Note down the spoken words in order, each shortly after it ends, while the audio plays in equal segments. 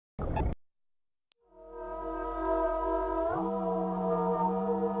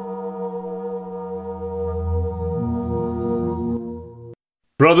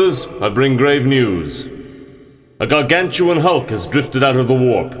Brothers, I bring grave news. A gargantuan Hulk has drifted out of the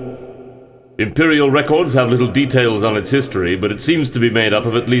warp. Imperial records have little details on its history, but it seems to be made up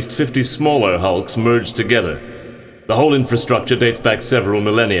of at least 50 smaller Hulks merged together. The whole infrastructure dates back several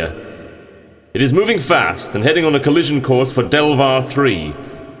millennia. It is moving fast and heading on a collision course for Delvar 3.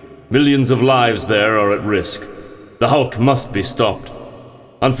 Millions of lives there are at risk. The Hulk must be stopped.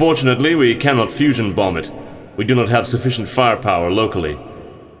 Unfortunately, we cannot fusion bomb it. We do not have sufficient firepower locally.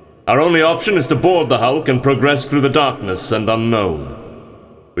 Our only option is to board the Hulk and progress through the darkness and unknown.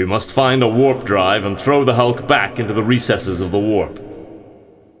 We must find a warp drive and throw the Hulk back into the recesses of the warp.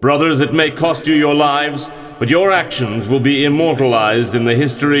 Brothers, it may cost you your lives, but your actions will be immortalized in the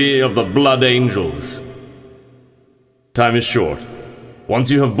history of the Blood Angels. Time is short.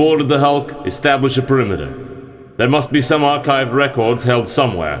 Once you have boarded the Hulk, establish a perimeter. There must be some archived records held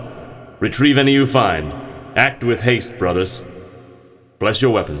somewhere. Retrieve any you find. Act with haste, brothers. Bless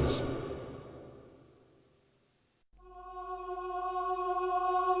your weapons.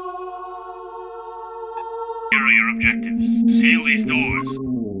 Here are your objectives. Seal these doors.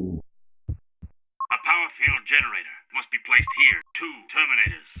 A power field generator must be placed here. 2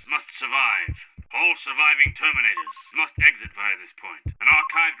 Terminators must survive. All surviving Terminators must exit via this point. An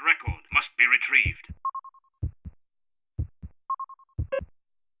archived record must be retrieved.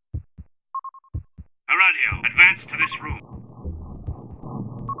 A radio, advance to this room.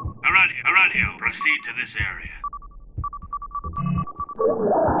 A radio, proceed to this area.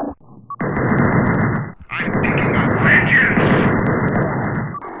 I'm picking up vengeance!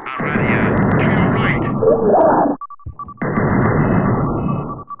 A radio, to your right.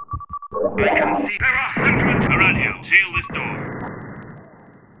 I can see there are hundreds. A radio, seal this door.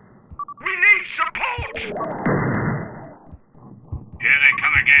 We need support! Here they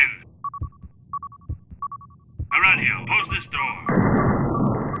come again. A radio, close this door.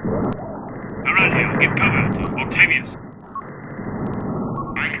 A radio, give cover to Octavius.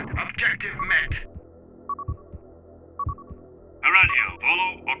 Objective met. A radio, follow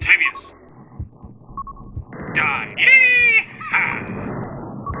Octavius. Die. Yee-haw!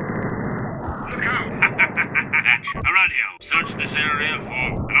 Look out! A radio, search this area for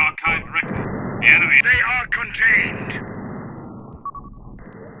an archived record. The enemy. They are contained.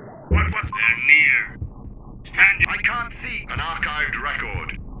 What? They're near. Stand. I can't see an archived record.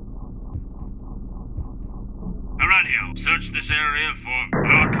 A radio, search this area for an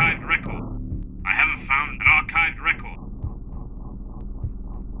archived record. I haven't found an archived record.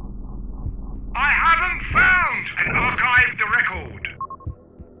 I haven't found an archived record.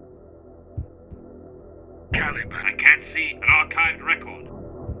 Caliber. I can't see an archived record.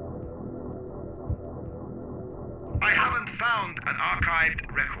 I haven't found an archived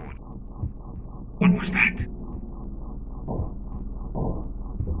record. What was that?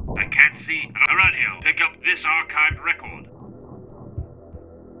 I can't see a radio. Pick up this archived record.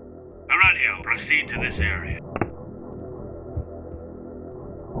 A radio. Proceed to this area.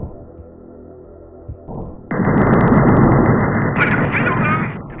 I can feel them!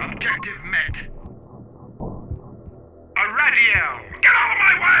 Objective met. A radio! Get out of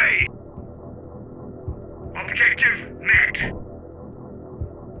my way! Objective met.